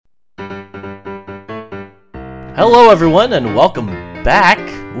Hello everyone and welcome back.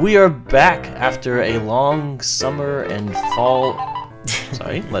 We are back after a long summer and fall...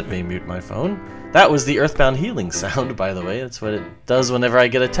 Sorry, let me mute my phone. That was the Earthbound healing sound, by the way. That's what it does whenever I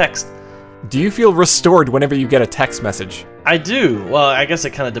get a text. Do you feel restored whenever you get a text message? I do. Well, I guess it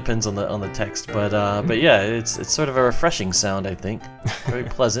kind of depends on the text, but yeah, it's sort of a refreshing sound, I think. Very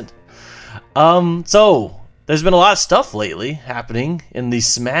pleasant. So there's been a lot of stuff lately happening in the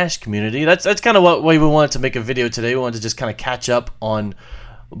Smash community. That's kind of what we wanted to make a video today. We wanted to just kind of catch up on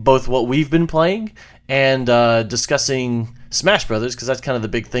both what we've been playing and discussing Smash Brothers, because that's kind of the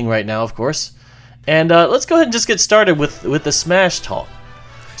big thing right now, of course. And let's go ahead and just get started with the Smash talk.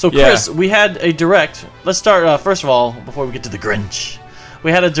 So Chris, we had a Direct. Let's start, first of all, before we get to the Grinch.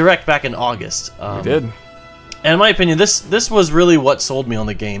 We had a Direct back in August. We did. And in my opinion, this was really what sold me on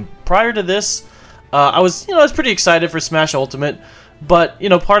the game. Prior to this, I was pretty excited for Smash Ultimate, but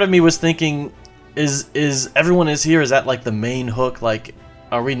part of me was thinking, is everyone is here? Is that like the main hook? Like,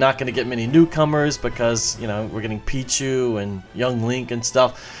 are we not going to get many newcomers because we're getting Pichu and Young Link and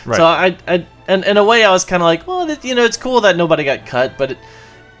stuff? Right. So and in a way, I was kind of like, well, it's cool that nobody got cut, but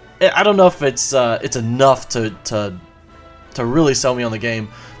I don't know if it's enough to really sell me on the game.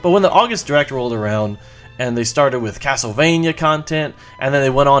 But when the August Direct rolled around, and they started with Castlevania content, and then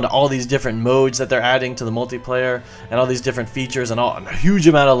they went on to all these different modes that they're adding to the multiplayer, and all these different features, and a huge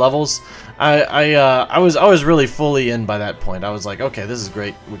amount of levels. I was really fully in by that point. I was like, okay, this is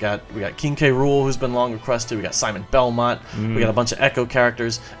great. We got King K. Rool, who's been long requested. We got Simon Belmont. We got a bunch of Echo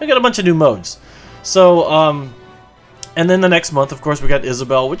characters. We got a bunch of new modes. So and then the next month, of course, we got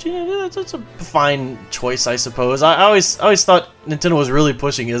Isabelle, which it's a fine choice, I suppose. I always thought Nintendo was really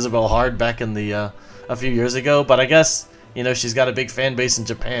pushing Isabelle hard back in the a few years ago, but I guess she's got a big fan base in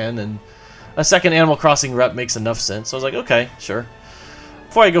Japan, and a second Animal Crossing rep makes enough sense. So I was like, okay, sure.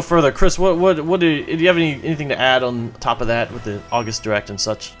 Before I go further, Chris, what do you have anything to add on top of that with the August Direct and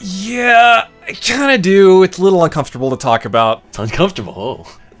such? Yeah, I kind of do. It's a little uncomfortable to talk about. It's uncomfortable.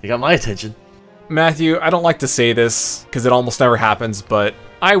 Oh, you got my attention. Matthew, I don't like to say this because it almost never happens, but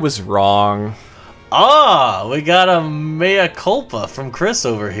I was wrong. Ah, we got a mea culpa from Chris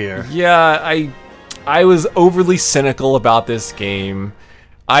over here. Yeah, I was overly cynical about this game.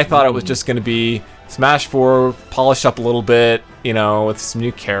 I thought it was just going to be Smash 4 polished up a little bit, with some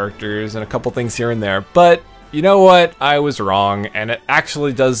new characters and a couple things here and there. But you know what? I was wrong, and it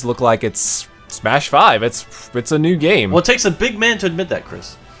actually does look like it's Smash 5. It's a new game. Well, it takes a big man to admit that,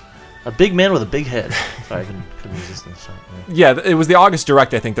 Chris. A big man with a big head. Sorry, I couldn't resist that shot. Yeah, it was the August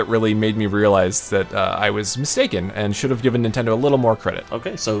Direct, I think, that really made me realize that I was mistaken and should have given Nintendo a little more credit.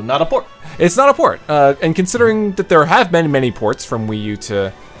 Okay, so not a port. It's not a port. And considering that there have been many ports from Wii U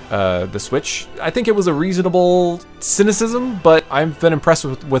to the Switch, I think it was a reasonable cynicism, but I've been impressed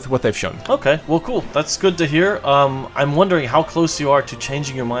with what they've shown. Okay, well, cool. That's good to hear. I'm wondering how close you are to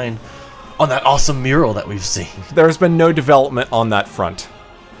changing your mind on that awesome mural that we've seen. There's been no development on that front.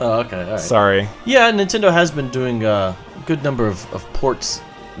 Oh, okay, all right. Sorry. Yeah, Nintendo has been doing a good number of ports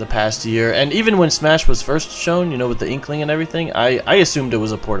the past year, and even when Smash was first shown, with the Inkling and everything, I assumed it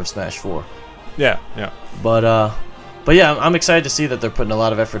was a port of Smash 4. Yeah. But yeah, I'm excited to see that they're putting a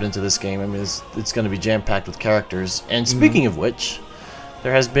lot of effort into this game. I mean, it's going to be jam-packed with characters. And speaking of which,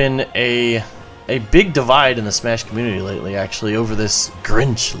 there has been a big divide in the Smash community lately, actually, over this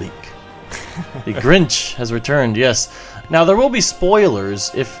Grinch leak. The Grinch has returned, yes. Now, there will be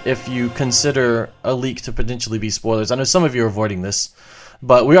spoilers if you consider a leak to potentially be spoilers. I know some of you are avoiding this,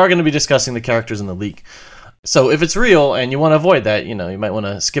 but we are going to be discussing the characters in the leak. So if it's real and you want to avoid that, you might want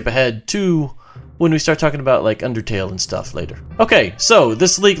to skip ahead to when we start talking about like Undertale and stuff later. Okay, so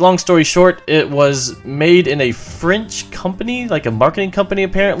this leak, long story short, it was made in a French company, like a marketing company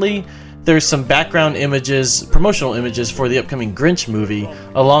apparently. There's some background images, promotional images for the upcoming Grinch movie,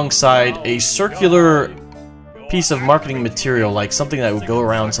 alongside a circular piece of marketing material, like something that would go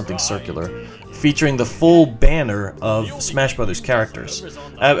around something circular, featuring the full banner of Smash Brothers characters.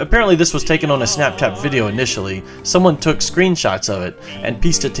 Apparently this was taken on a Snapchat video initially. Someone took screenshots of it and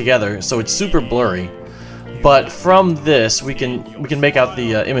pieced it together, so it's super blurry. But from this, we can make out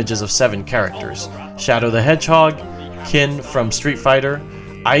the images of 7 characters. Shadow the Hedgehog, Ken from Street Fighter,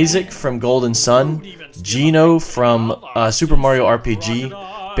 Isaac from Golden Sun, Geno from Super Mario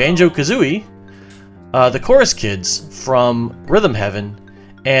RPG, Banjo-Kazooie, the Chorus Kids from Rhythm Heaven,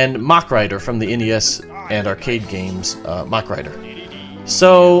 and Mach Rider from the NES and arcade games, Mach Rider.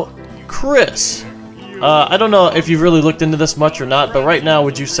 So, Chris, I don't know if you've really looked into this much or not, but right now,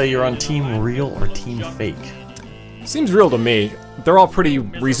 would you say you're on Team Real or Team Fake? Seems real to me. They're all pretty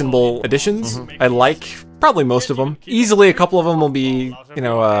reasonable additions. I like Probably most of them. Easily a couple of them will be,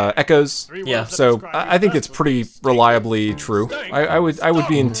 echoes. Yeah. So I think it's pretty reliably true. I would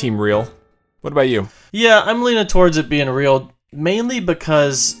be in team real. What about you? Yeah, I'm leaning towards it being real, mainly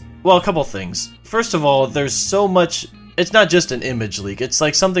because, well, a couple things. First of all, there's so much. It's not just an image leak. It's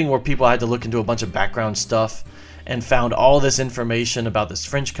like something where people had to look into a bunch of background stuff and found all this information about this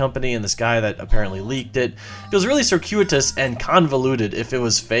French company and this guy that apparently leaked it. It was really circuitous and convoluted if it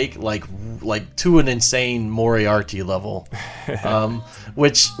was fake, like to an insane Moriarty level.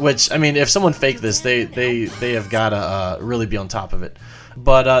 Which I mean, if someone faked this, they have gotta really be on top of it.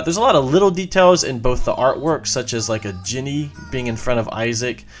 But there's a lot of little details in both the artwork, such as like a Ginny being in front of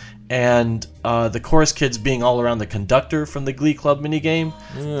Isaac, and the chorus kids being all around the conductor from the Glee Club minigame,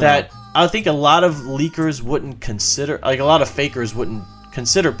 that I think a lot of leakers wouldn't consider, like a lot of fakers wouldn't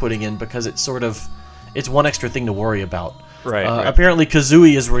consider putting in, because it's one extra thing to worry about. Right. Apparently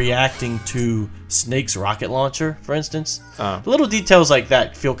Kazooie is reacting to Snake's rocket launcher, for instance. Little details like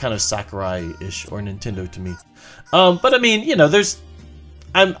that feel kind of Sakurai-ish or Nintendo to me. But I mean,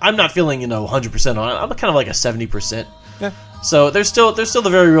 I'm not feeling 100% on it. I'm kind of like a 70%. Yeah. So there's still the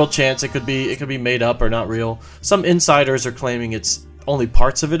very real chance it could be made up or not real. Some insiders are claiming it's only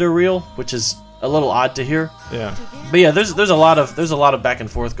parts of it are real, which is a little odd to hear. Yeah. But yeah, there's a lot of back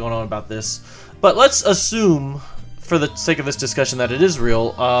and forth going on about this. But let's assume, for the sake of this discussion, that it is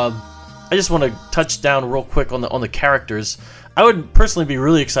real. I just want to touch down real quick on the characters. I would personally be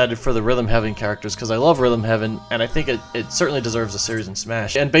really excited for the Rhythm Heaven characters, because I love Rhythm Heaven, and I think it certainly deserves a series in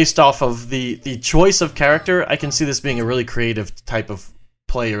Smash. And based off of the choice of character, I can see this being a really creative type of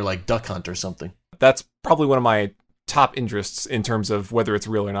player, like Duck Hunt or something. That's probably one of my top interests in terms of whether it's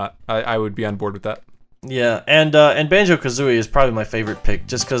real or not. I would be on board with that. Yeah, and Banjo-Kazooie is probably my favorite pick,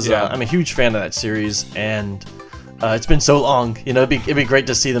 just because Yeah. I'm a huge fan of that series, and it's been so long. It'd be great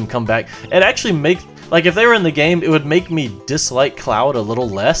to see them come back. It actually like, if they were in the game, it would make me dislike Cloud a little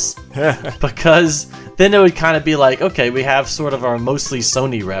less, because then it would kind of be like, okay, we have sort of our mostly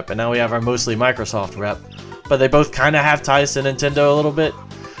Sony rep, and now we have our mostly Microsoft rep, but they both kind of have ties to Nintendo a little bit.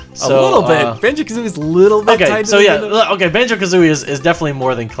 So, a little bit. Banjo-Kazooie is a little bit tied to Nintendo. Okay, Banjo-Kazooie is definitely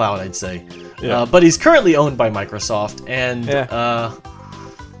more than Cloud, I'd say. Yeah. But he's currently owned by Microsoft, and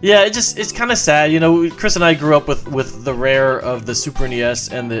yeah, it's kind of sad. Chris and I grew up with the rare of the Super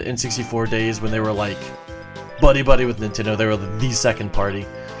NES and the N64 days when they were like buddy with Nintendo. They were the second party.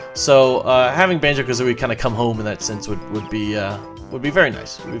 So having Banjo-Kazooie kind of come home in that sense would be very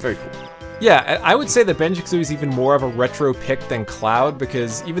nice. Would be very cool. Yeah, I would say that Banjo-Kazooie is even more of a retro pick than Cloud,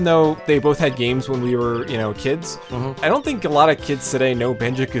 because even though they both had games when we were, kids, I don't think a lot of kids today know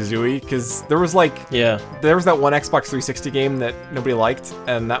Banjo-Kazooie, because there was there was that one Xbox 360 game that nobody liked,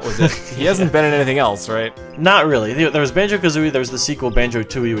 and that was it. He hasn't been in anything else, right? Not really. There was Banjo-Kazooie, there was the sequel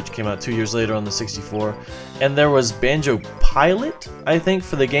Banjo-Tooie, which came out 2 years later on the 64, and there was Banjo Pilot, I think,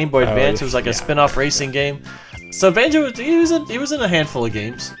 for the Game Boy Advance. It was like a spin-off racing game. So Banjo, he was in a handful of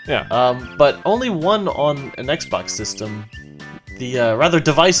games. Yeah. But only one on an Xbox system. The rather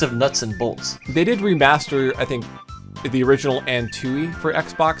divisive Nuts and Bolts. They did remaster, I think, the original and Tooie for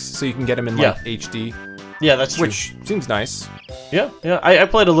Xbox, so you can get them in HD. Yeah, that's true. Which seems nice. Yeah. I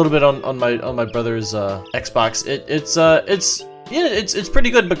played a little bit on my brother's Xbox. It's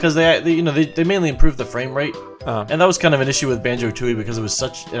pretty good, because they mainly improved the frame rate, and that was kind of an issue with Banjo-Tooie, because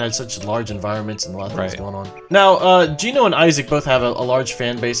it had such large environments and a lot of things going on. Now, Gino and Isaac both have a large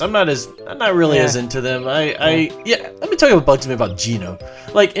fan base. I'm not really as into them. Let me tell you what bugs me about Gino.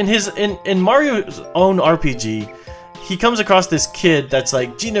 Like in Mario's own RPG, he comes across this kid that's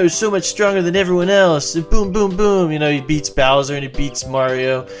like, Gino's so much stronger than everyone else. Boom, boom, boom. He beats Bowser and he beats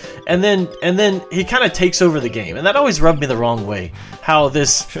Mario, and then he kind of takes over the game, and that always rubbed me the wrong way. How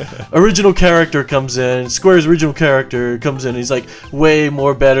this original character comes in, Square's original character comes in, and he's like way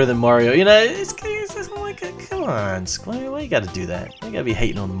more better than Mario. It's like, come on, Square, why you got to do that? You got to be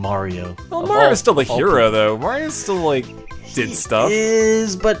hating on Mario. Well, Mario's still the hero, though. Mario's still did stuff.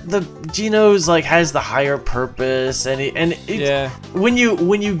 But the Gino's has the higher purpose, when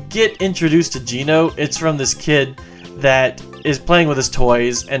you get introduced to Gino, it's from this kid that is playing with his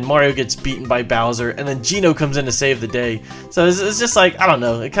toys, and Mario gets beaten by Bowser, and then Gino comes in to save the day. So it's just I don't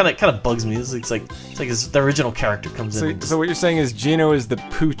know. It kind of bugs me. It's like the original character comes in. So what you're saying is Gino is the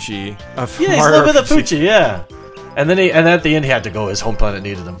Poochie of Mario. Yeah, he's a little bit of Poochie. Yeah, and then at the end he had to go. His home planet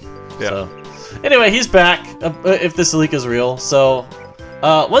needed him. Yeah. So. Anyway, he's back, if this leak is real. So,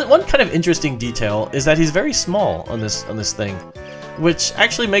 one kind of interesting detail is that he's very small on this thing, which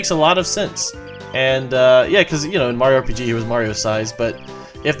actually makes a lot of sense. And because in Mario RPG he was Mario size, but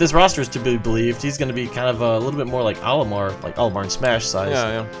if this roster is to be believed, he's going to be kind of a little bit more like Olimar in Smash size.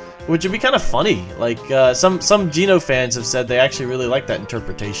 Yeah. which would be kind of funny. Like some Geno fans have said they actually really like that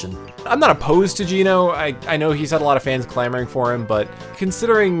interpretation. I'm not opposed to Geno. I know he's had a lot of fans clamoring for him, but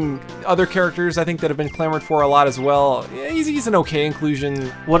considering other characters I think that have been clamored for a lot as well, yeah, he's an okay inclusion.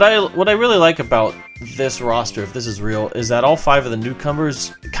 What I really like about this roster, if this is real, is that all 5 of the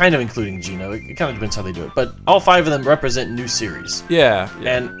newcomers, kind of including Geno, it kind of depends how they do it, but all 5 of them represent new series. Yeah.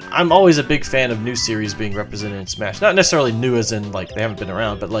 And I'm always a big fan of new series being represented in Smash. Not necessarily new as in like they haven't been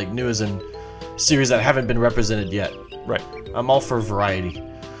around, but like new as in series that haven't been represented yet. Right. I'm all for variety.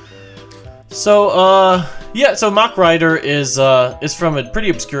 So so Mach Rider is from a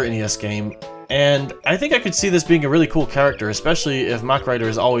pretty obscure NES game, and I think I could see this being a really cool character, especially if Mach Rider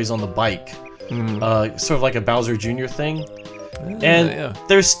is always on the bike. Sort of like a Bowser Jr. thing. And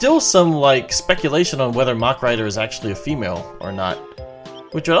there's still some like speculation on whether Mach Rider is actually a female or not,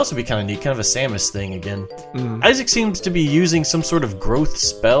 which would also be kind of neat, kind of a Samus thing again. Isaac seems to be using some sort of growth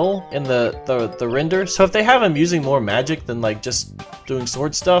spell in the render, so if they have him using more magic than like just doing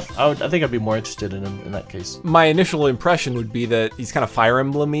sword stuff, I think I'd be more interested in him in that case. My initial impression would be that he's kind of Fire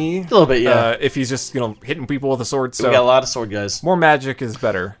Emblem-y. A little bit, yeah. If he's just, hitting people with a sword, so... We got a lot of sword guys. More magic is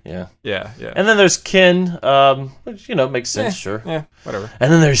better. Yeah. Yeah. And then there's Kin, which, makes sense, sure. Yeah, whatever. And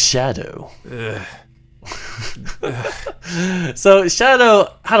then there's Shadow. So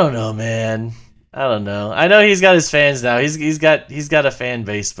Shadow, I don't know, man. I don't know. I know he's got his fans now. He's got a fan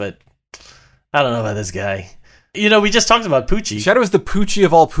base, but I don't know about this guy. We just talked about Poochie. Shadow is the Poochie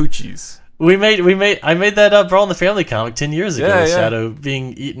of all Poochies. I made that up Brawl in the Family comic 10 years ago. Yeah. Shadow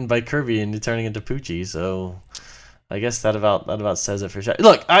being eaten by Kirby and turning into Poochie. So I guess that about says it for Shadow.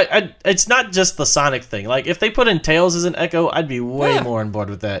 Look, it's not just the Sonic thing. Like if they put in Tails as an Echo, I'd be way more on board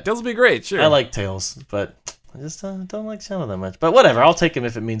with that. Tails would be great, sure. I like Tails, but I just don't like Shadow that much. But whatever, I'll take him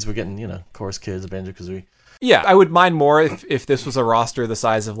if it means we're getting, Chorus Kids, Banjo-Kazooie. Yeah, I would mind more if this was a roster the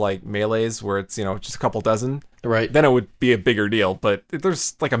size of like Melee's, where it's just a couple dozen. Right. Then it would be a bigger deal. But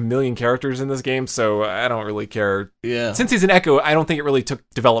there's like 1 million characters in this game, so I don't really care. Yeah. Since he's an Echo, I don't think it really took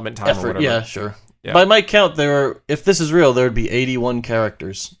development time or whatever. Yeah, sure. Yeah. By my count, if this is real, there would be 81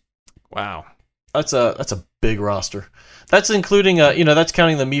 characters. Wow. That's a big roster. That's including that's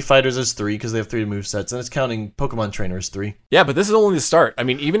counting the Mii fighters as 3 because they have 3 movesets, and it's counting Pokemon trainers 3. Yeah, but this is only the start. I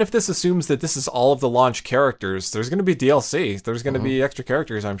mean, even if this assumes that this is all of the launch characters, there's going to be DLC. There's going to be extra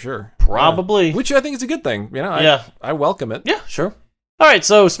characters, I'm sure. Probably. Yeah. Which I think is a good thing. I welcome it. Yeah, sure. All right,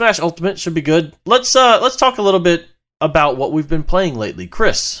 so Smash Ultimate should be good. Let's talk a little bit about what we've been playing lately.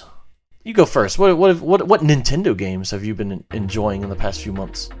 Chris, you go first. What Nintendo games have you been enjoying in the past few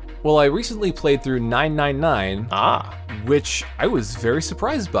months? Well, I recently played through 999, which I was very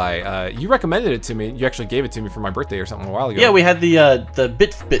surprised by. You recommended it to me. You actually gave it to me for my birthday or something a while ago. Yeah, we had the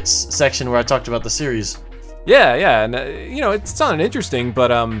Bits section where I talked about the series. Yeah, and it sounded interesting,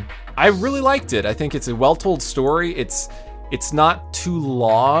 but I really liked it. I think it's a well-told story. It's not too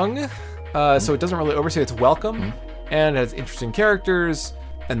long, so it doesn't really overstay its welcome, and it has interesting characters.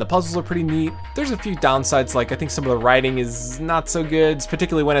 And the puzzles are pretty neat. There's a few downsides, like I think some of the writing is not so good,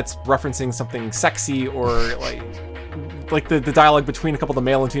 particularly when it's referencing something sexy or like the dialogue between a couple of the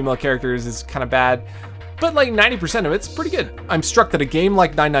male and female characters is kind of bad. But like 90% of it's pretty good. I'm struck that a game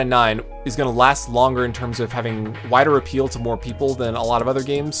like 999 is going to last longer in terms of having wider appeal to more people than a lot of other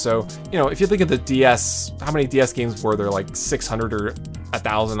games. So, if you think of the DS, how many DS games were there? Like 600 or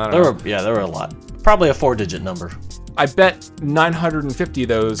 1,000? I don't know. There were a lot. Probably a 4-digit number. I bet 950 of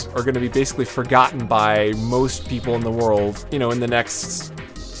those are going to be basically forgotten by most people in the world, in the next,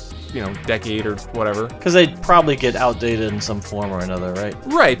 decade or whatever. Because they'd probably get outdated in some form or another, right?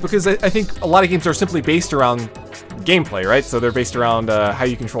 Right, because I think a lot of games are simply based around gameplay, right? So they're based around how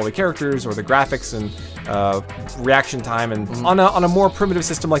you control the characters or the graphics and reaction time. And on a more primitive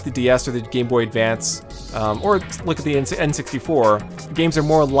system like the DS or the Game Boy Advance, or look at the N64, games are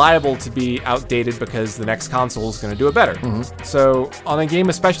more liable to be outdated because the next console is going to do it better. So on a game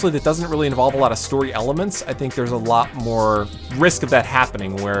especially that doesn't really involve a lot of story elements, I think there's a lot more risk of that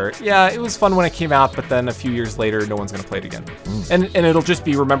happening where, yeah, it was fun when it came out, but then a few years later, no one's going to play it again. And it'll just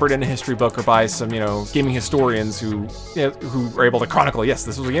be remembered in a history book or by some, gaming historians who are able to chronicle, yes,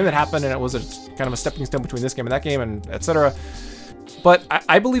 this was a game that happened and it was a kind of a stepping stone between this game and that game, and etc. But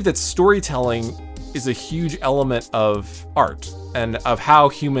I believe that storytelling is a huge element of art and of how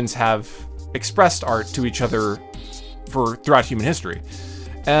humans have expressed art to each other throughout human history.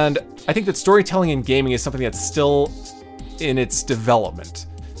 And I think that storytelling in gaming is something that's still in its development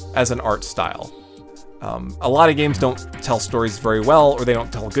as an art style. A lot of games don't tell stories very well, or they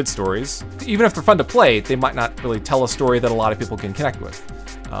don't tell good stories. Even if they're fun to play, they might not really tell a story that a lot of people can connect with.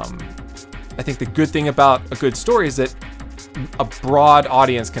 I think the good thing about a good story is that a broad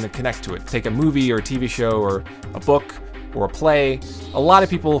audience can connect to it. Take a movie or a TV show or a book or a play. A lot of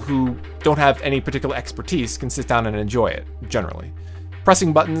people who don't have any particular expertise can sit down and enjoy it, generally.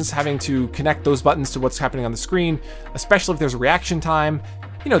 Pressing buttons, having to connect those buttons to what's happening on the screen, especially if there's a reaction time,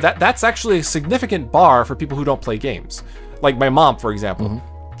 that's actually a significant bar for people who don't play games. Like my mom, for example. Mm-hmm.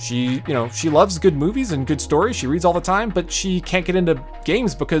 She loves good movies and good stories. She reads all the time, but she can't get into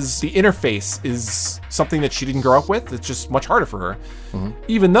games because the interface is something that she didn't grow up with. It's just much harder for her. Mm-hmm.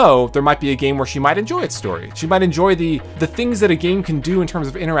 Even though there might be a game where she might enjoy its story. She might enjoy the things that a game can do in terms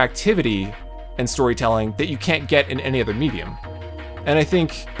of interactivity and storytelling that you can't get in any other medium. And I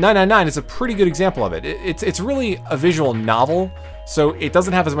think 999 is a pretty good example of it. It's really a visual novel, so it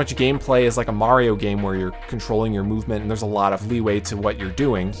doesn't have as much gameplay as like a Mario game where you're controlling your movement and there's a lot of leeway to what you're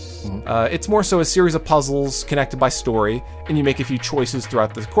doing. Mm-hmm. It's more so a series of puzzles connected by story, and you make a few choices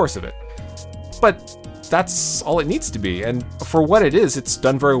throughout the course of it. But that's all it needs to be, and for what it is, it's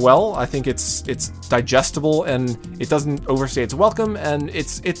done very well. I think it's digestible and it doesn't overstay its welcome, and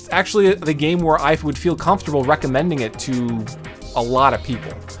it's actually the game where I would feel comfortable recommending it to a lot of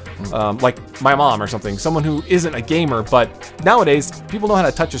people, like my mom or something, someone who isn't a gamer, but nowadays people know how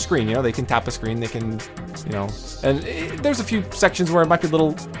to touch a screen. They can tap a screen, they can, and there's a few sections where it might be a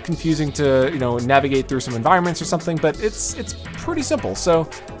little confusing to, navigate through some environments or something, but it's pretty simple. So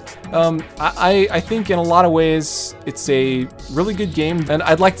I think in a lot of ways it's a really good game, and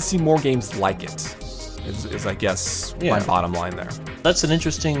I'd like to see more games like it. Is I guess my bottom line there. That's an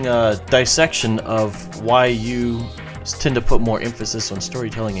interesting dissection of why you tend to put more emphasis on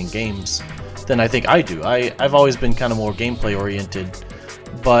storytelling in games than I think I do. I've always been kind of more gameplay oriented,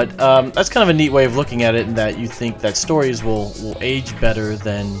 but that's kind of a neat way of looking at it, in that you think that stories will age better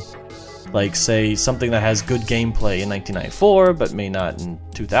than, like, say, something that has good gameplay in 1994 but may not in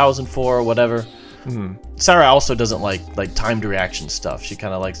 2004 or whatever. Mm-hmm. Sarah also doesn't like timed reaction stuff. She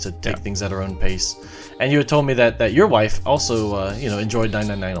kind of likes to take things at her own pace. And you had told me that your wife also enjoyed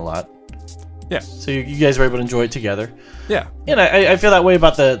 999 a lot. Yeah. So you guys were able to enjoy it together. Yeah. And I feel that way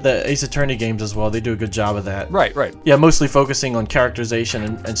about the Ace Attorney games as well. They do a good job of that. Right. Yeah, mostly focusing on characterization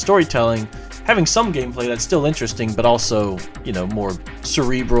and storytelling, having some gameplay that's still interesting, but also, more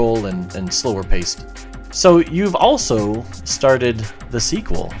cerebral and slower paced. So you've also started the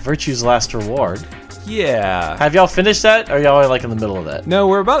sequel, Virtue's Last Reward. Yeah. Have y'all finished that, or are y'all like in the middle of that? No,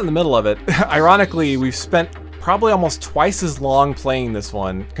 we're about in the middle of it. Ironically, we've spent probably almost twice as long playing this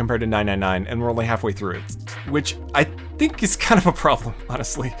one compared to 999, and we're only halfway through it, which I think is kind of a problem,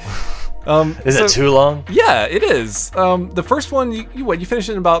 honestly. Is it too long? Yeah, it is. The first one, you finish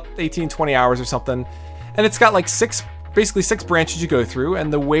it in about 18, 20 hours or something, and it's got like basically six branches you go through,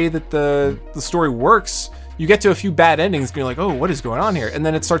 and the way that the story works, you get to a few bad endings and you're like, oh, what is going on here? And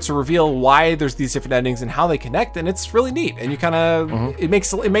then it starts to reveal why there's these different endings and how they connect, and it's really neat, and you kind of, it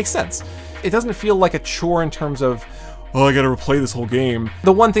makes sense. It doesn't feel like a chore in terms of, oh, I gotta replay this whole game.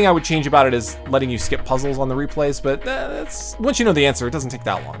 The one thing I would change about it is letting you skip puzzles on the replays, but that's, once you know the answer, it doesn't take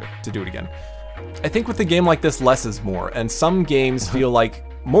that long to do it again. I think with a game like this, less is more, and some games feel like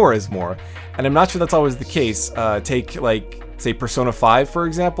more is more, and I'm not sure that's always the case. Take, like, say, Persona 5, for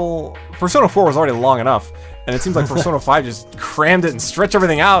example. Persona 4 was already long enough, and it seems like Persona 5 just crammed it and stretched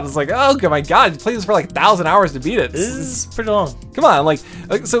everything out. It's like, oh my god, you played this for like 1,000 hours to beat it. This is pretty long. Come on,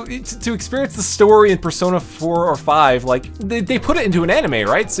 so to experience the story in Persona 4 or 5, like, they put it into an anime,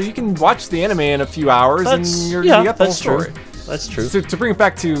 right? So you can watch the anime in a few hours and you got the whole story. That's true. So to bring it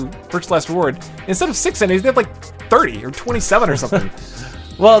back to Virtue's Last Reward, instead of 6 endings, they have like 30 or 27 or something.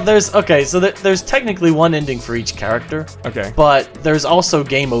 Well, there's technically one ending for each character. Okay. But there's also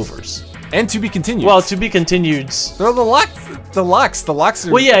game overs. And to be continued. Well, to be continued. They're the locks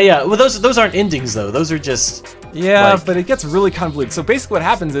are... Well, yeah. Well, those aren't endings, though. Those are just... Yeah, but it gets really convoluted. So basically what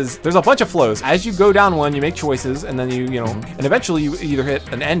happens is there's a bunch of flows. As you go down one, you make choices, and then and eventually you either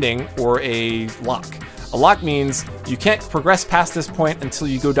hit an ending or a lock. A lock means you can't progress past this point until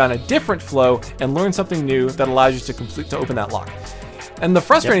you go down a different flow and learn something new that allows you to open that lock. And the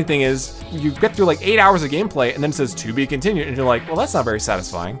frustrating thing is, you get through like 8 hours of gameplay, and then it says to be continued, and you're like, well, that's not very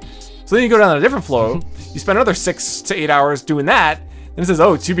satisfying. So then you go down a different flow, you spend another 6 to 8 hours doing that, and it says,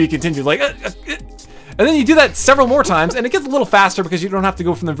 oh, to be continued, like, and then you do that several more times, and it gets a little faster because you don't have to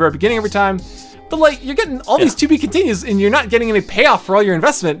go from the very beginning every time. But like, you're getting all these to be continues, and you're not getting any payoff for all your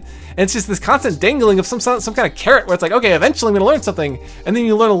investment. And it's just this constant dangling of some kind of carrot where it's like, okay, eventually I'm gonna learn something, and then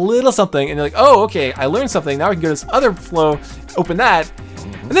you learn a little something, and you're like, oh, okay, I learned something. Now I can go to this other flow, open that,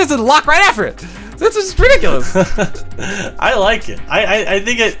 and there's a lock right after it. That's just ridiculous. I like it. I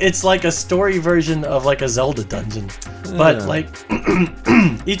think it's like a story version of like a Zelda dungeon, but like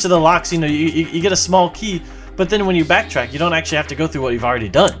each of the locks, you get a small key. But But then when you backtrack, you don't actually have to go through what you've already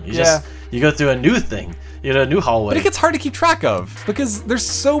done. You go through a new thing. A new hallway. But it gets hard to keep track of because there's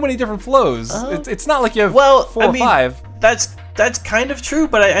so many different flows. It's not like you have 4 or 5. That's kind of true,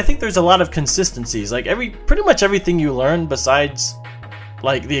 but I think there's a lot of consistencies. Like pretty much everything you learn besides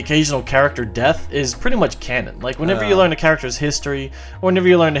like the occasional character death is pretty much canon. Like whenever you learn a character's history, or whenever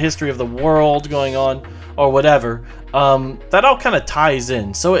you learn the history of the world going on, or whatever, that all kind of ties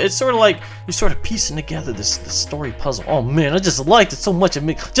in. So it's sort of like you're sort of piecing together this story puzzle. Oh man, I just liked it so much.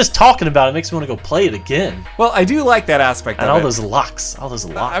 Just talking about it makes me want to go play it again. Well, I do like that aspect of it. And all those locks.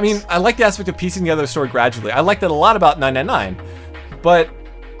 I mean, I like the aspect of piecing together the story gradually. I like that a lot about 999, but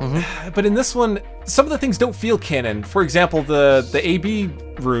but in this one, some of the things don't feel canon. For example, the AB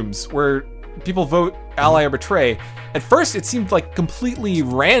rooms where people vote ally or betray. At first, it seemed like completely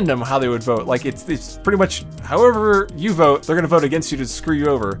random how they would vote. Like it's pretty much however you vote, they're gonna vote against you to screw you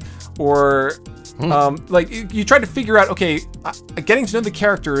over. Or like you try to figure out, okay, getting to know the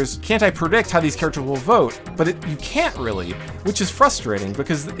characters, can't I predict how these characters will vote? But you can't really, which is frustrating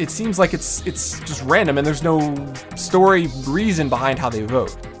because it seems like it's just random and there's no story reason behind how they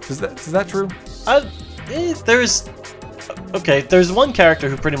vote. Is that true? There's one character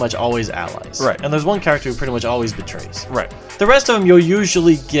who pretty much always allies. Right. And there's one character who pretty much always betrays. Right. The rest of them, you'll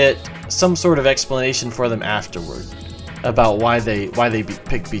usually get some sort of explanation for them afterward about why they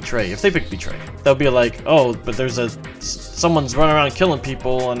pick betray. If they pick betray, they'll be like, oh, but someone's running around killing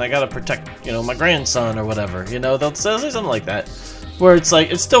people and I gotta protect, my grandson or whatever. They'll say something like that. Where it's like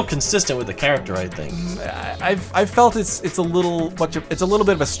it's still consistent with the character, I think. I've felt it's a little bit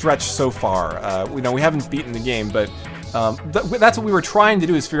of a stretch so far. We haven't beaten the game, but that's what we were trying to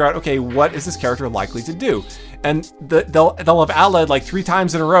do is figure out, okay, what is this character likely to do? And they'll have allied like 3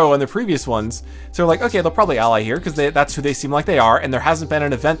 times in a row on the previous ones. So like, okay, they'll probably ally here because that's who they seem like they are, and there hasn't been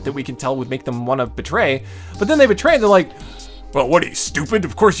an event that we can tell would make them want to betray. But then they betray, and they're like, well, what are you, stupid?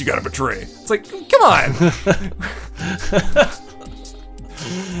 Of course you gotta betray. It's like, come on.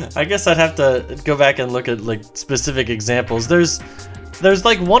 I guess I'd have to go back and look at like specific examples. There's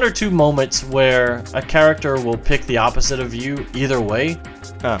like 1 or 2 moments where a character will pick the opposite of you either way,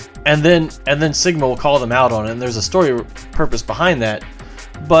 and then Sigma will call them out on it, and there's a story purpose behind that.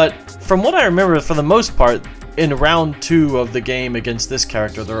 But from what I remember, for the most part, in round 2 of the game against this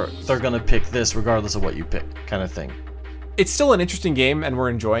character, they're gonna pick this regardless of what you pick, kind of thing. It's still an interesting game, and we're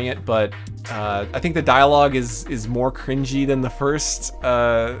enjoying it, but I think the dialogue is more cringy than the first.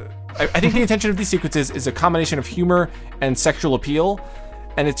 I think the intention of these sequences is a combination of humor and sexual appeal,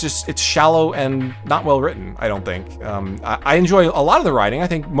 and it's shallow and not well written, I don't think. I enjoy a lot of the writing. I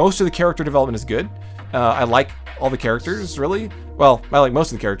think most of the character development is good. I like all the characters, really. Well, I like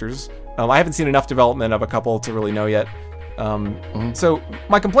most of the characters. I haven't seen enough development of a couple to really know yet. So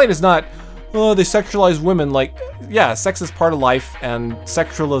my complaint is not, oh, they sexualize women. Like, yeah, sex is part of life, and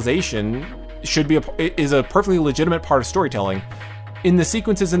sexualization is a perfectly legitimate part of storytelling. In the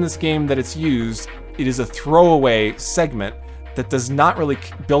sequences in this game that it's used, it is a throwaway segment that does not really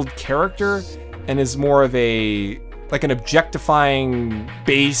build character and is more of an objectifying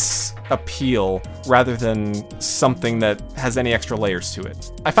base appeal rather than something that has any extra layers to it.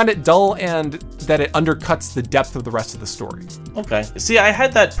 I find it dull and that it undercuts the depth of the rest of the story. Okay. See, I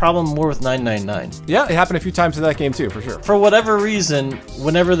had that problem more with 999. Yeah, it happened a few times in that game too, for sure. For whatever reason,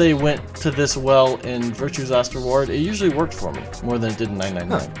 whenever they went to this well in Virtue's Last Reward, it usually worked for me more than it did in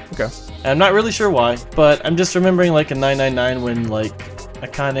 999. Huh. Okay. And I'm not really sure why, but I'm just remembering like in 999 when like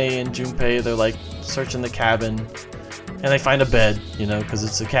Akane and Junpei, they're like searching the cabin and they find a bed, because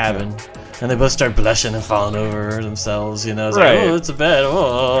it's a cabin. Yeah. And they both start blushing and falling over themselves, It's right. like, oh, it's a bed.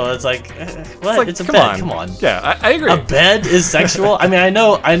 Oh, it's like, what? It's a bed. Come on. Yeah, I agree. A bed is sexual? I mean, I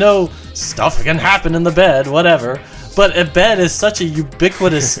know stuff can happen in the bed, whatever. But a bed is such a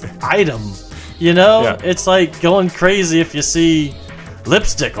ubiquitous item, Yeah. It's like going crazy if you see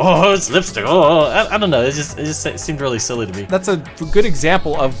lipstick. Oh, it's lipstick. Oh, I don't know. It just seemed really silly to me. That's a good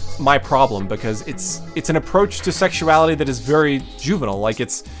example of my problem because it's an approach to sexuality that is very juvenile. Like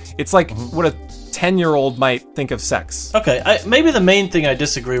it's like what a 10-year-old might think of sex. Okay, maybe the main thing I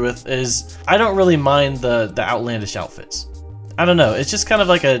disagree with is I don't really mind the outlandish outfits. I don't know. It's just kind of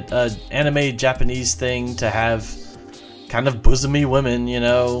like a anime Japanese thing to have kind of bosomy women,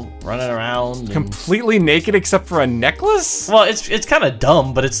 running around. Completely naked except for a necklace? Well, it's kind of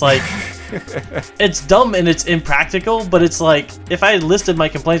dumb, but it's like... it's dumb and it's impractical, but it's like, if I had listed my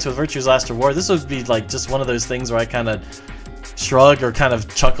complaints with Virtue's Last Reward, this would be like just one of those things where I kind of shrug or kind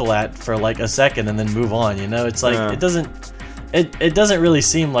of chuckle at for like a second and then move on, It's like, it doesn't really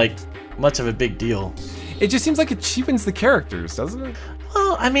seem like much of a big deal. It just seems like it cheapens the characters, doesn't it?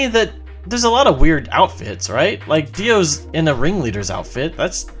 Well, I mean, that there's a lot of weird outfits, right? Like Dio's in a ringleader's outfit.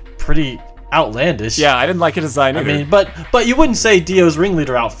 That's pretty outlandish. Yeah, I didn't like his design either. I mean, but you wouldn't say Dio's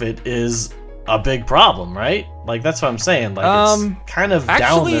ringleader outfit is a big problem, right? Like that's what I'm saying. Like it's kind of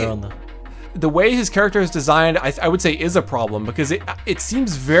actually, down there on the way his character is designed, I would say is a problem because it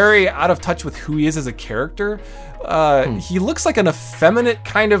seems very out of touch with who he is as a character. He looks like an effeminate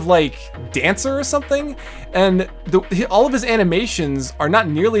kind of like dancer or something, and all of his animations are not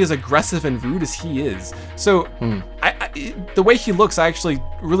nearly as aggressive and rude as he is. So the way he looks, I actually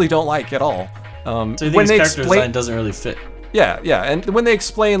really don't like at all. So you think his character design doesn't really fit? Yeah, and when they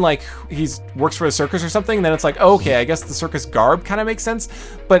explain like he works for a circus or something, then it's like, oh, okay, I guess the circus garb kind of makes sense,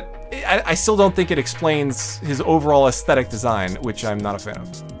 but I still don't think it explains his overall aesthetic design, which I'm not a fan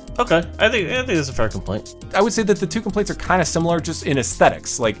of. Okay, I think that's a fair complaint. I would say that the two complaints are kind of similar, just in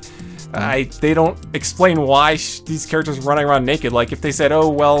aesthetics. Like, they don't explain why these characters are running around naked. Like, if they said, oh,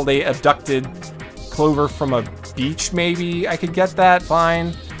 well, they abducted Clover from a beach, maybe I could get that,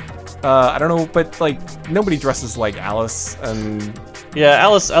 fine. I don't know, but like nobody dresses like Alice, and yeah,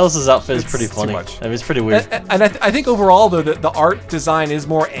 Alice's outfit is pretty funny. Too much. I mean, it's pretty weird. And I think overall, though, the art design is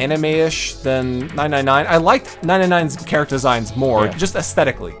more anime-ish than 999. I liked 999's character designs more, just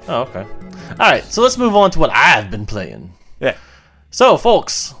aesthetically. Oh, okay. All right, so let's move on to what I've been playing. Yeah. So,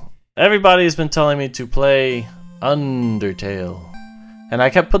 folks, everybody's been telling me to play Undertale, and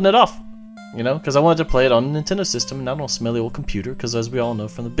I kept putting it off. You know, because I wanted to play it on a Nintendo system and not on a smelly old computer, because as we all know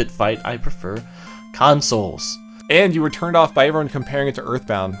from the Bit Fight, I prefer consoles. And you were turned off by everyone comparing it to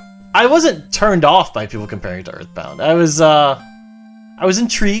Earthbound. I wasn't turned off by people comparing it to Earthbound. I was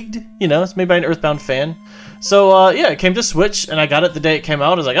intrigued, you know, it's made by an Earthbound fan. So, yeah, it came to Switch, and I got it the day it came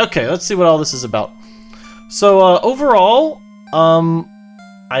out. I was like, okay, let's see what all this is about. So, overall,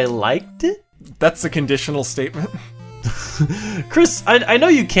 I liked it. That's a conditional statement. Chris, I know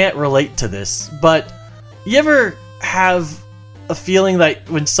you can't relate to this, but you ever have a feeling that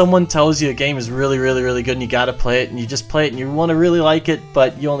when someone tells you a game is really, really, really good and you gotta play it, and you just play it and you want to really like it,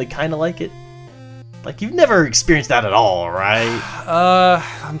 but you only kind of like it? Like, you've never experienced that at all, right?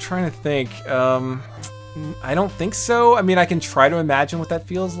 I'm trying to think. I don't think so. I mean, I can try to imagine what that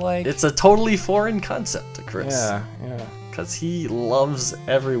feels like. It's a totally foreign concept to Chris. Yeah. Because he loves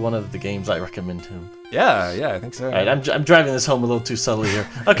every one of the games I recommend to him. Yeah, I think so. All right, I'm driving this home a little too subtly here.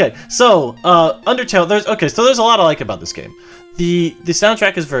 Okay, so Undertale. There's a lot I like about this game. The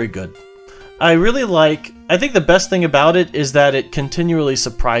soundtrack is very good. I think the best thing about it is that it continually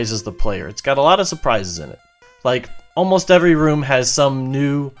surprises the player. It's got a lot of surprises in it. Like almost every room has some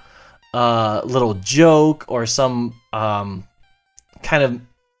new little joke or some kind of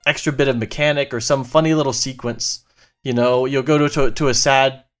extra bit of mechanic or some funny little sequence. You know, you'll go to a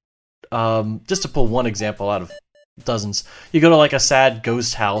sad. Just to pull one example out of dozens, you go to like a sad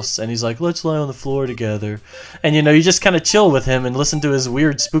ghost house and he's like, let's lie on the floor together, and you know, you just kind of chill with him and listen to his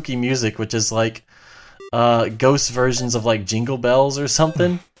weird spooky music, which is like ghost versions of like Jingle Bells or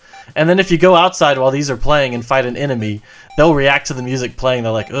something. And then if you go outside while these are playing and fight an enemy, they'll react to the music playing.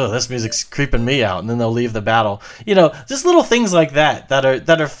 They're like, oh, this music's creeping me out, and then they'll leave the battle. You know, just little things like that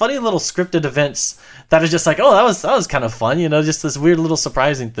are funny little scripted events that are just like, oh, that was kind of fun. You know, just this weird little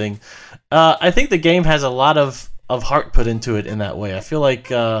surprising thing. I think the game has a lot of heart put into it in that way. I feel like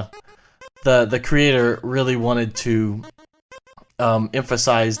the creator really wanted to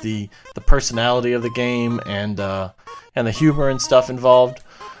emphasize the personality of the game and the humor and stuff involved.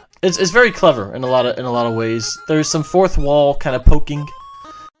 It's very clever in a lot of ways. There's some fourth wall kind of poking.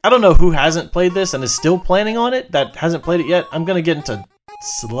 I don't know who hasn't played this and is still planning on it that hasn't played it yet. I'm gonna get into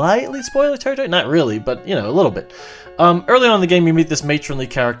slightly spoiler territory, not really, but you know, a little bit. Early on in the game, you meet this matronly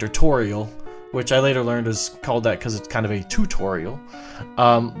character, Toriel, which I later learned is called that because it's kind of a tutorial.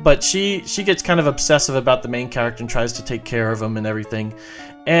 But she gets kind of obsessive about the main character and tries to take care of him and everything.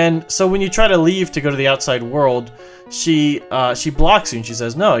 And so when you try to leave to go to the outside world, she blocks you and she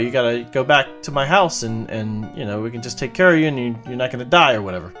says, no, you gotta go back to my house and you know, we can just take care of you and you're not gonna die or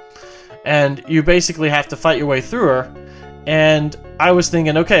whatever. And you basically have to fight your way through her. And I was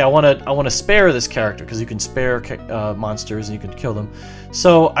thinking, okay, I want to spare this character because you can spare monsters and you can kill them.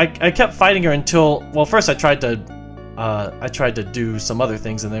 So I kept fighting her until, well, first I tried to do some other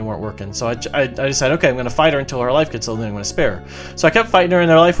things and they weren't working. So I decided, okay, I'm going to fight her until her life gets low, and then I'm going to spare her. So I kept fighting her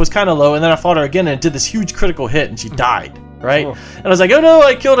and her life was kind of low, and then I fought her again and it did this huge critical hit and she died. Right? Oh. And I was like, oh no,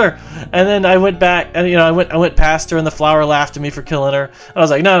 I killed her. And then I went back and, you know, I went past her and the flower laughed at me for killing her. And I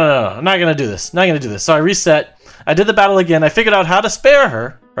was like, no, I'm not going to do this. So I reset. I did the battle again. I figured out how to spare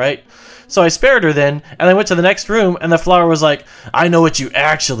her, right? So I spared her then, and I went to the next room, and the flower was like, I know what you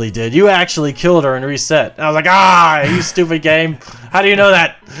actually did. You actually killed her and reset. And I was like, you stupid game. How do you know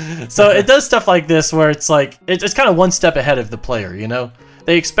that? So it does stuff like this where it's like, it's kind of one step ahead of the player, you know?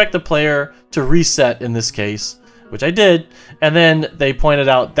 They expect the player to reset in this case, which I did, and then they pointed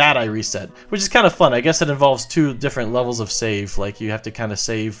out that I reset, which is kind of fun. I guess it involves 2 different levels of save. Like, you have to kind of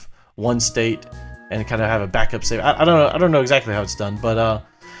save one state and kind of have a backup save. I don't know exactly how it's done, but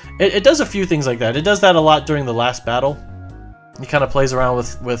it does a few things like that. It does that a lot during the last battle. It kind of plays around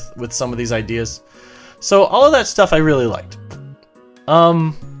with some of these ideas. So all of that stuff I really liked.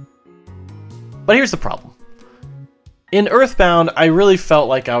 But here's the problem. In Earthbound, I really felt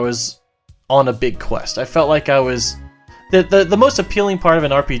like I was on a big quest. I felt like I was... The most appealing part of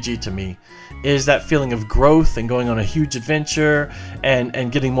an RPG to me is that feeling of growth and going on a huge adventure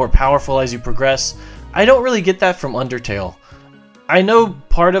and getting more powerful as you progress. I don't really get that from Undertale. I know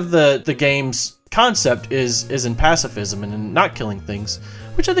part of the game's concept is in pacifism and in not killing things,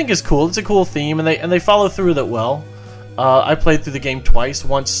 which I think is cool. It's a cool theme, and they follow through with it well. I played through the game twice,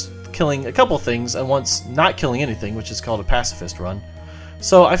 once killing a couple things and once not killing anything, which is called a pacifist run.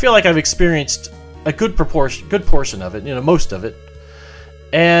 So I feel like I've experienced a good portion of it, most of it.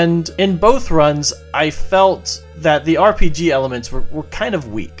 And in both runs, I felt that the RPG elements were kind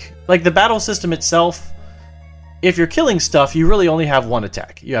of weak. Like, the battle system itself, if you're killing stuff, you really only have one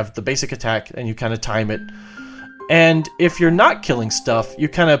attack. You have the basic attack, and you kind of time it. And if you're not killing stuff, you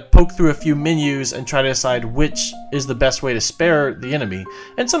kind of poke through a few menus and try to decide which is the best way to spare the enemy.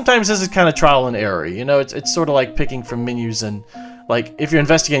 And sometimes this is kind of trial and error. It's sort of like picking from menus, and like, if you're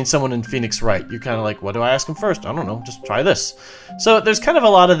investigating someone in Phoenix Wright, you're kind of like, what do I ask them first? I don't know, just try this. So there's kind of a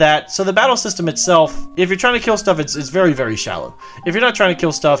lot of that. So the battle system itself, if you're trying to kill stuff, it's very, very shallow. If you're not trying to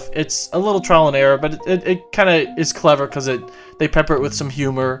kill stuff, it's a little trial and error, but it kind of is clever because they pepper it with some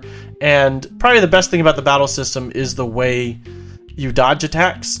humor. And probably the best thing about the battle system is the way you dodge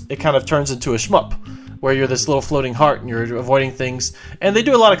attacks. It kind of turns into a shmup, where you're this little floating heart and you're avoiding things. And they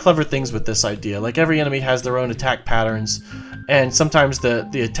do a lot of clever things with this idea. Like, every enemy has their own attack patterns, and sometimes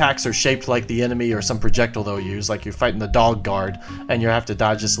the attacks are shaped like the enemy or some projectile they'll use. Like, you're fighting the dog guard, and you have to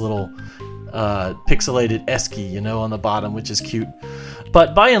dodge this little pixelated esky, on the bottom, which is cute.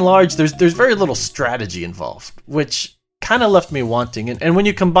 But by and large, there's very little strategy involved, which kind of left me wanting. And when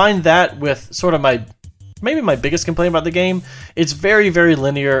you combine that with sort of maybe my biggest complaint about the game, it's very, very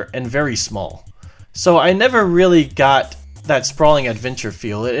linear and very small. So I never really got that sprawling adventure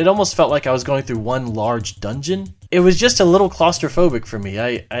feel. It almost felt like I was going through one large dungeon. It was just a little claustrophobic for me.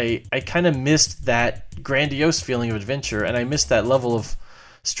 I kind of missed that grandiose feeling of adventure, and I missed that level of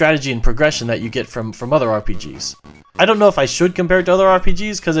strategy and progression that you get from other RPGs. I don't know if I should compare it to other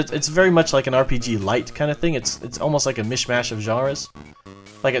RPGs, because it's very much like an RPG light kind of thing. It's almost like a mishmash of genres.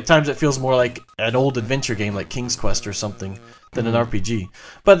 Like, at times it feels more like an old adventure game like King's Quest or something than an RPG.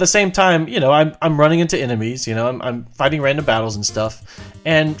 But at the same time, I'm running into enemies, I'm fighting random battles and stuff.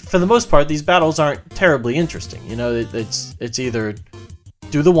 And for the most part, these battles aren't terribly interesting. It's either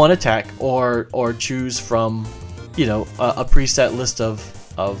do the one attack or choose from, a preset list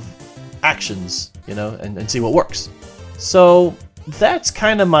of actions, and see what works. So that's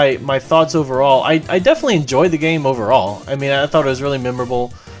kind of my thoughts overall. I definitely enjoyed the game overall. I mean, I thought it was really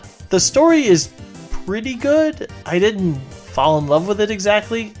memorable. The story is pretty good. I didn't fall in love with it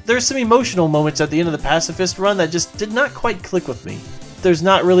exactly. There's some emotional moments at the end of the pacifist run that just did not quite click with me. There's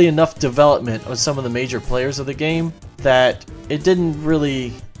not really enough development of some of the major players of the game that it didn't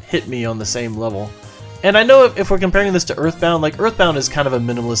really hit me on the same level. And I know if we're comparing this to Earthbound, like, Earthbound is kind of a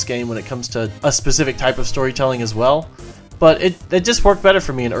minimalist game when it comes to a specific type of storytelling as well. But it just worked better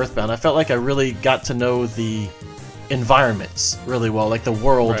for me in Earthbound. I felt like I really got to know the environments really well. Like, the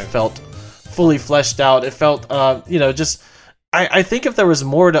world felt fully fleshed out. It felt, I think if there was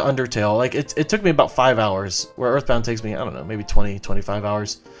more to Undertale, like, it took me about 5 hours, where Earthbound takes me, I don't know, maybe 20, 25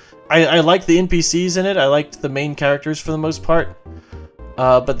 hours. I liked the NPCs in it. I liked the main characters for the most part.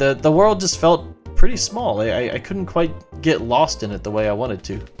 But the world just felt pretty small. I couldn't quite get lost in it the way I wanted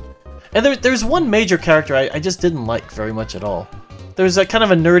to. And there's one major character I just didn't like very much at all. There's a kind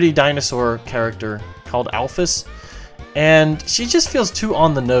of a nerdy dinosaur character called Alphys, and she just feels too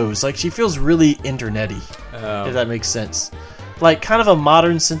on the nose. Like, she feels really internety, if that makes sense. Like, kind of a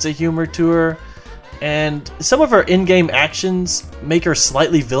modern sense of humor to her, and some of her in-game actions make her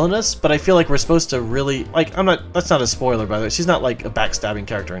slightly villainous, but I feel like we're supposed to really, like, that's not a spoiler, by the way. She's not like a backstabbing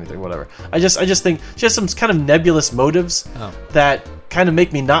character or anything, whatever. I just think she has some kind of nebulous motives that kind of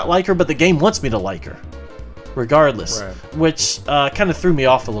make me not like her, but the game wants me to like her regardless, which kind of threw me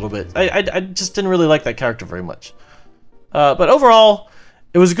off a little bit. I just didn't really like that character very much. But overall,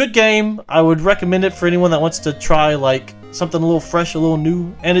 It was a good game. I would recommend it for anyone that wants to try like something a little fresh, a little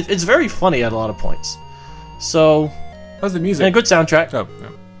new, and it's very funny at a lot of points. So, how's the music? And a good soundtrack. Oh,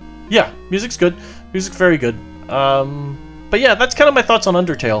 yeah, music's good. Music's very good. But yeah, that's kind of my thoughts on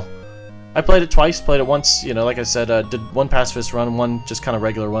Undertale. I played it twice. Played it once, like I said, did one pacifist run, one just kind of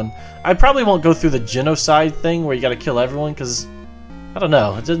regular run. I probably won't go through the genocide thing where you got to kill everyone because I don't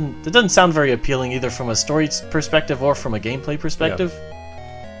know. It doesn't sound very appealing either from a story perspective or from a gameplay perspective.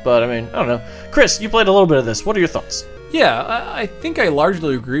 Yeah. But I mean, I don't know. Chris, you played a little bit of this. What are your thoughts? Yeah, I think I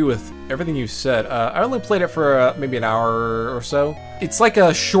largely agree with everything you said. I only played it for maybe an hour or so. It's like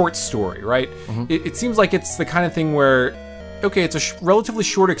a short story, right? Mm-hmm. It seems like it's the kind of thing where, okay, it's a relatively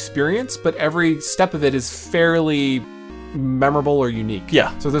short experience, but every step of it is fairly memorable or unique.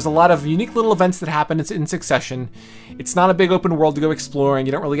 Yeah. So there's a lot of unique little events that happen in succession. It's not a big open world to go exploring.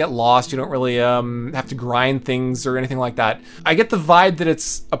 You don't really get lost. You don't really have to grind things or anything like that. I get the vibe that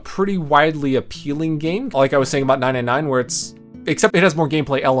it's a pretty widely appealing game. Like I was saying about 999, where except it has more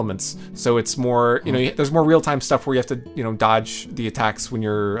gameplay elements. So it's more, there's more real-time stuff where you have to, dodge the attacks when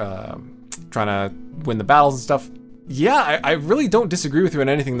you're trying to win the battles and stuff. Yeah, I really don't disagree with you on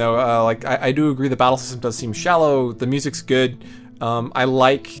anything, though. I do agree the battle system does seem shallow. The music's good. I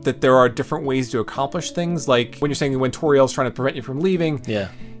like that there are different ways to accomplish things. Like when you're saying when Toriel's trying to prevent you from leaving, yeah,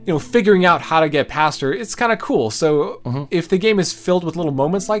 figuring out how to get past her, it's kind of cool. So if the game is filled with little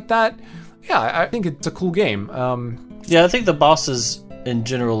moments like that, yeah, I think it's a cool game. Yeah, I think the bosses in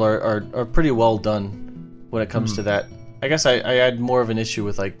general are pretty well done when it comes to that. I guess I had more of an issue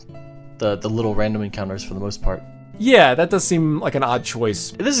with like the little random encounters for the most part. Yeah, that does seem like an odd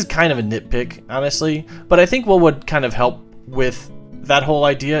choice. This is kind of a nitpick, honestly, but I think what would kind of help with that whole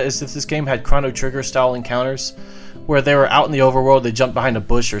idea is if this game had Chrono Trigger style encounters where they were out in the overworld, they jumped behind a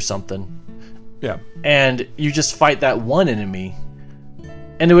bush or something. Yeah. And you just fight that one enemy.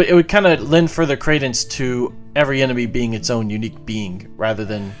 And it would kind of lend further credence to every enemy being its own unique being rather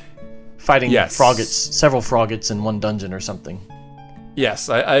than fighting several Froggets in one dungeon or something. Yes,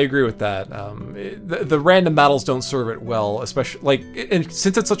 I agree with that. The random battles don't serve it well, especially and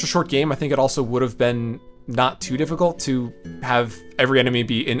since it's such a short game, I think it also would have been not too difficult to have every enemy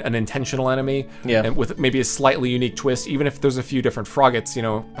be an intentional enemy, and with maybe a slightly unique twist, even if there's a few different Froggets,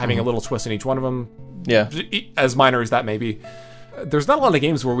 having a little twist in each one of them. Yeah, as minor as that may be. There's not a lot of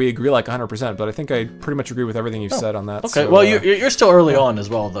games where we agree like 100%, but I think I pretty much agree with everything you've said on that. Okay, so, well, you're still early on as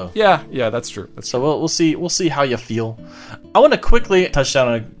well, though. Yeah, that's true. We'll see how you feel. I want to quickly touch down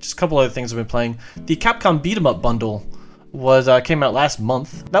on just a couple other things I've been playing. The Capcom Beat 'em Up bundle came out last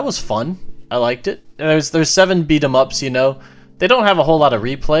month. That was fun. I liked it. There's 7 beat 'em ups. They don't have a whole lot of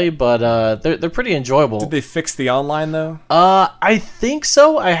replay, but they're pretty enjoyable. Did they fix the online though? I think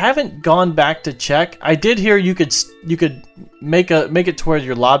so. I haven't gone back to check. I did hear you could make it to where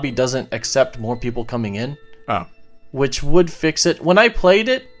your lobby doesn't accept more people coming in. Oh. Which would fix it. When I played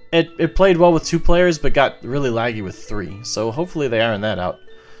it played well with 2 players, but got really laggy with 3. So hopefully they iron that out.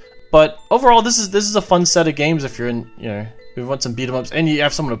 But overall, this is a fun set of games if you're in, if you want some beat 'em ups and you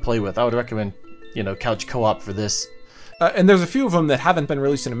have someone to play with. I would recommend, couch co-op for this. And there's a few of them that haven't been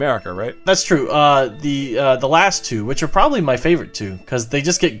released in America, right? That's true. The last 2, which are probably my favorite 2, because they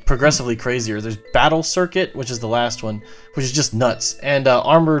just get progressively crazier. There's Battle Circuit, which is the last one, which is just nuts, and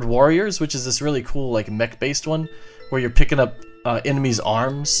Armored Warriors, which is this really cool like mech-based one, where you're picking up enemies'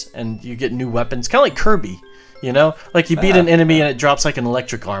 arms and you get new weapons, kind of like Kirby, like you beat an enemy and it drops like an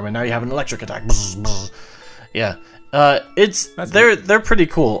electric arm, and now you have an electric attack. Yeah. They're pretty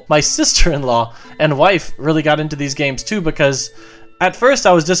cool. My sister-in-law and wife really got into these games too, because at first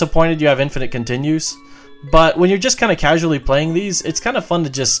I was disappointed you have infinite continues, but when you're just kind of casually playing these, it's kind of fun to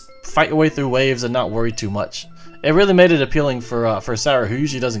just fight your way through waves and not worry too much. It really made it appealing for Sarah, who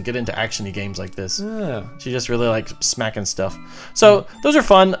usually doesn't get into action-y games like this. Yeah. She just really likes smacking stuff. So those are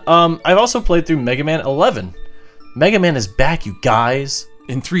fun. I've also played through Mega Man 11. Mega Man is back, you guys.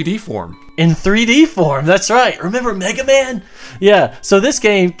 In 3D form. In 3D form, that's right. Remember Mega Man? Yeah, so this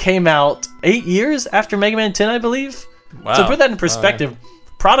game came out 8 years after Mega Man 10, I believe. Wow. So put that in perspective.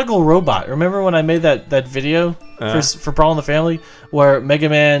 Prodigal Robot. Remember when I made that video for Brawl in the Family, where Mega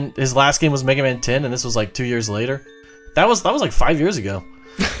Man, his last game was Mega Man 10, and this was like 2 years later? That was like 5 years ago.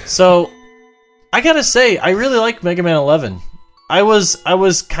 So I gotta say, I really like Mega Man 11. I was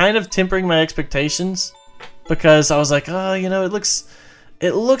kind of tempering my expectations because I was like,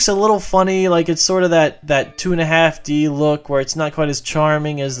 it looks a little funny, like it's sort of that 2.5D look where it's not quite as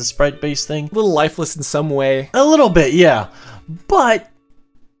charming as the sprite-based thing. A little lifeless in some way. A little bit, yeah. But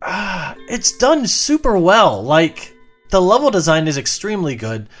it's done super well. Like, the level design is extremely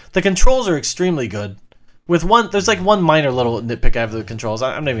good. The controls are extremely good. With there's like one minor little nitpick I have with the controls.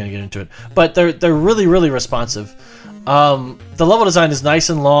 I'm not even gonna get into it, but they're really really responsive. The level design is nice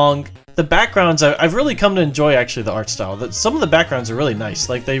and long. The backgrounds, I've really come to enjoy actually the art style. Some of the backgrounds are really nice.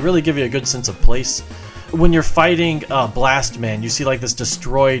 Like they really give you a good sense of place. When you're fighting Blast Man, you see like this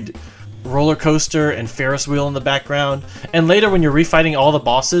destroyed roller coaster and Ferris wheel in the background. And later when you're refighting all the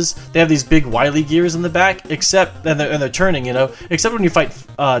bosses, they have these big wily gears in the back, and they're turning, except when you fight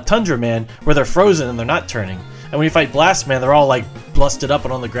Tundra Man, where they're frozen and they're not turning. And when you fight Blast Man, they're all like busted up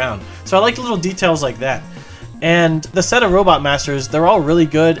and on the ground. So I like little details like that. And the set of Robot Masters, they're all really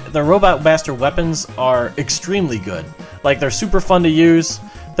good. The Robot Master weapons are extremely good. Like, they're super fun to use.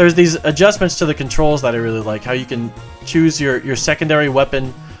 There's these adjustments to the controls that I really like. How you can choose your secondary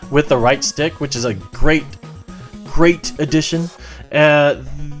weapon with the right stick, which is a great addition.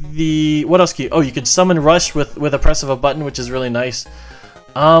 What else can you... Oh, you can summon Rush with a press of a button, which is really nice.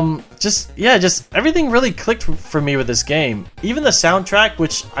 Just everything really clicked for me with this game. Even the soundtrack,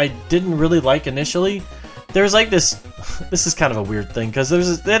 which I didn't really like initially... There's like this is kind of a weird thing, because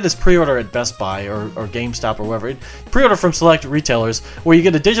they had this pre-order at Best Buy or GameStop or wherever. Pre-order from select retailers where you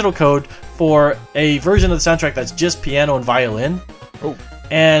get a digital code for a version of the soundtrack that's just piano and violin. Oh.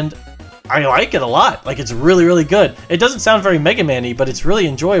 And I like it a lot. Like, it's really, really good. It doesn't sound very Mega Man-y, but it's really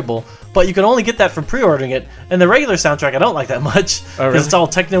enjoyable. But you can only get that from pre-ordering it. And the regular soundtrack I don't like that much. Oh, really? Because it's all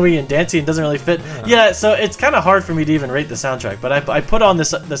techno-y and dancey and doesn't really fit. Yeah, so it's kind of hard for me to even rate the soundtrack. But I put on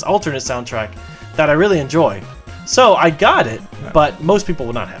this alternate soundtrack that I really enjoy. So I got it, but most people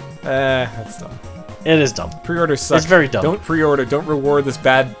will not have it. That's dumb. It is dumb. Pre-orders suck. It's very dumb. Don't pre-order. Don't reward this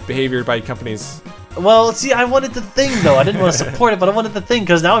bad behavior by companies. Well, see, I wanted the thing, though. I didn't want to support it, but I wanted the thing,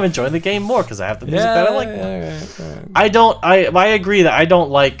 because now I'm enjoying the game more, because I have the music that I like. I agree that I don't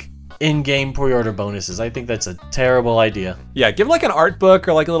like in-game pre-order bonuses. I think that's a terrible idea. Yeah, give like an art book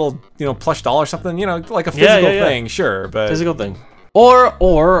or like a little, plush doll or something, like a physical thing, sure, but... Physical thing.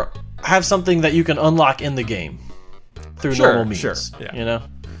 Or have something that you can unlock in the game through normal means. Sure,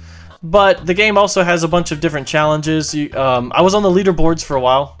 But the game also has a bunch of different challenges. I was on the leaderboards for a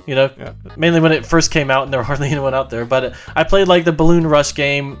while, mainly when it first came out and there were hardly anyone out there. But I played like the Balloon Rush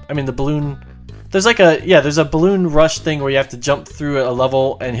game. I mean, the balloon... There's a balloon rush thing where you have to jump through a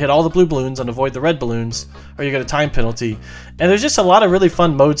level and hit all the blue balloons and avoid the red balloons, or you get a time penalty. And there's just a lot of really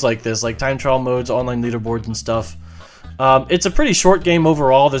fun modes like this, like time trial modes, online leaderboards and stuff. It's a pretty short game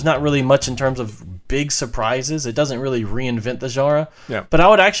overall. There's not really much in terms of big surprises. It doesn't really reinvent the genre. Yeah. But I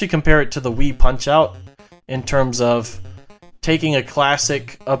would actually compare it to the Wii Punch-Out in terms of taking a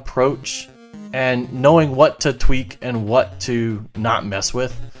classic approach and knowing what to tweak and what to not mess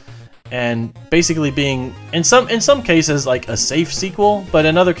with. And basically being, in some cases, like a safe sequel, but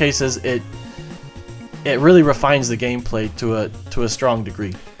in other cases, it really refines the gameplay to a strong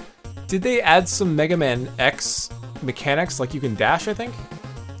degree. Did they add some Mega Man X mechanics, like you can dash, I think?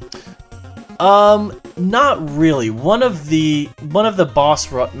 Not really. One of the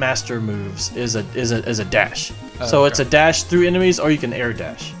boss master moves is a dash. So it's a dash through enemies, or you can air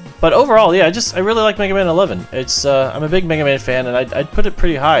dash. But overall, yeah, I really like Mega Man 11. It's I'm a big Mega Man fan, and I'd put it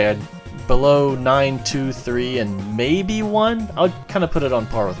pretty high. Below 9, 2, 3, and maybe 1. I would kind of put it on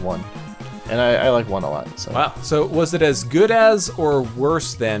par with 1. And I like 1 a lot. So. Wow. So was it as good as or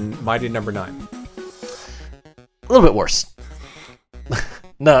worse than Mighty Number 9? A little bit worse.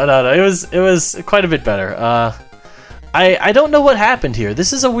 No. It was quite a bit better. I don't know what happened here.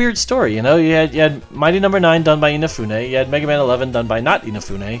 This is a weird story, You had Mighty Number 9 done by Inafune. You had Mega Man 11 done by not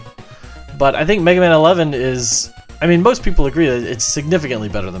Inafune. But I think Mega Man 11 is... I mean, most people agree that it's significantly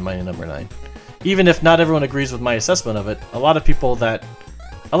better than Mighty Number 9. Even if not everyone agrees with my assessment of it, a lot of people that...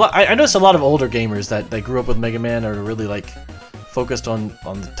 I noticed a lot of older gamers that grew up with Mega Man or really like focused on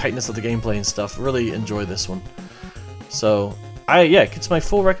the tightness of the gameplay and stuff really enjoy this one. So, it's my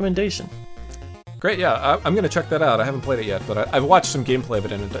full recommendation. Great, yeah, I'm going to check that out. I haven't played it yet, but I've watched some gameplay of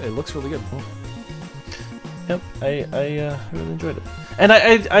it, and it looks really good. Yep, I really enjoyed it. And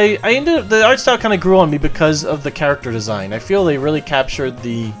I ended up, the art style kind of grew on me because of the character design. I feel they really captured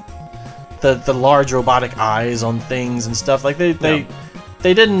the large robotic eyes on things and stuff. Like they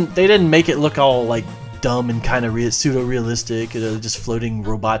didn't make it look all like dumb and kind of pseudo-realistic, just floating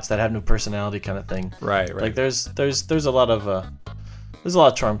robots that have no personality kind of thing. Right. Like there's a lot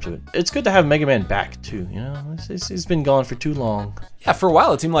of charm to it. It's good to have Mega Man back too. He's been gone for too long. Yeah, for a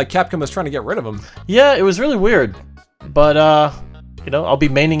while it seemed like Capcom was trying to get rid of him. Yeah, it was really weird. But I'll be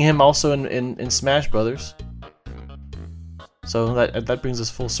maining him also in Smash Brothers. So that brings us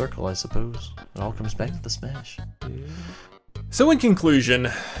full circle, I suppose. It all comes back to the Smash. So in conclusion,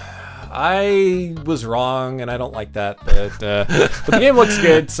 I was wrong, and I don't like that. But the game looks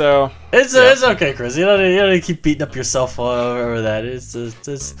good, so It's okay, Chris. You don't need to keep beating up yourself over that. It's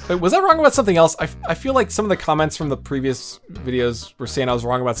Wait, was I wrong about something else? I feel like some of the comments from the previous videos were saying I was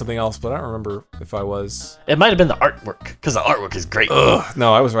wrong about something else, but I don't remember if I was. It might have been the artwork, because the artwork is great. Ugh,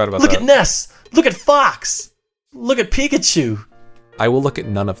 no, I was right about Look that. at Ness. Look at Fox. Look at Pikachu. I will look at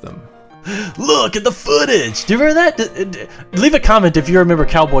none of them. Look at the footage. Do you remember that? Leave a comment if you remember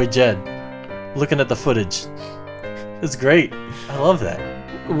Cowboy Jed. Looking at the footage. It's great. I love that.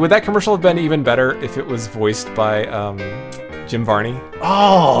 Would that commercial have been even better if it was voiced by Jim Varney?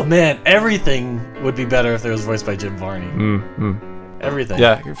 Oh, man. Everything would be better if it was voiced by Jim Varney. Everything.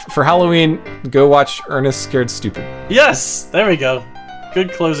 Yeah, for Halloween, go watch Ernest Scared Stupid. Yes. There we go.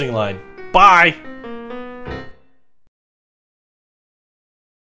 Good closing line. Bye.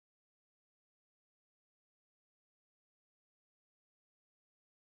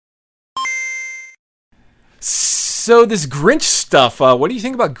 So this Grinch stuff, what do you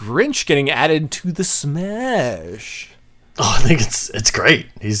think about Grinch getting added to the Smash? Oh, I think it's great.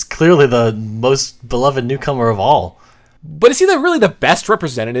 He's clearly the most beloved newcomer of all. But is he really the best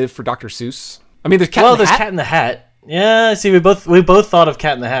representative for Dr. Seuss? I mean, there's Cat in the Hat. Yeah, see, we both thought of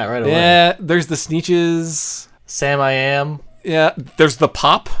Cat in the Hat right away. Yeah, there's the Sneetches. Sam I Am. Yeah, there's the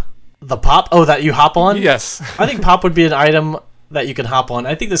Pop. The Pop? Oh, that you hop on? Yes. I think Pop would be an item that you can hop on.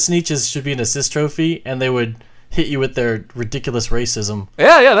 I think the Sneetches should be an assist trophy, and they would hit you with their ridiculous racism.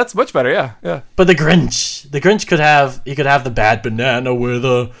 Yeah, that's much better, yeah. But the Grinch could have the bad banana with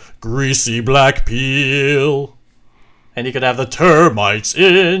a greasy black peel. And he could have the termites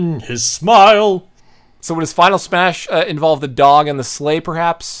in his smile. So would his final smash involve the dog and the sleigh,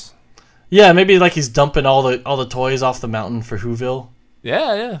 perhaps? Yeah, maybe like he's dumping all the toys off the mountain for Whoville.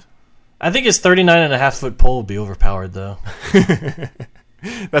 Yeah. I think his 39.5-foot pole would be overpowered, though.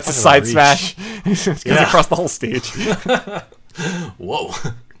 That's a side smash. It goes across the whole stage. Whoa.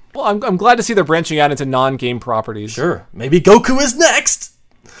 Well, I'm glad to see they're branching out into non-game properties. Sure. Maybe Goku is next.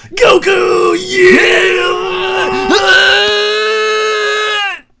 Goku, yeah!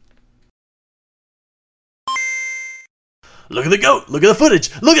 Look at the goat. Look at the footage.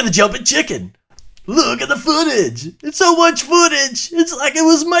 Look at the jumping chicken. Look at the footage. It's so much footage. It's like it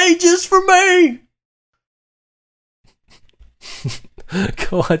was made just for me.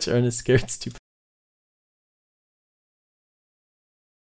 Go watch Ernest Scared Stupid.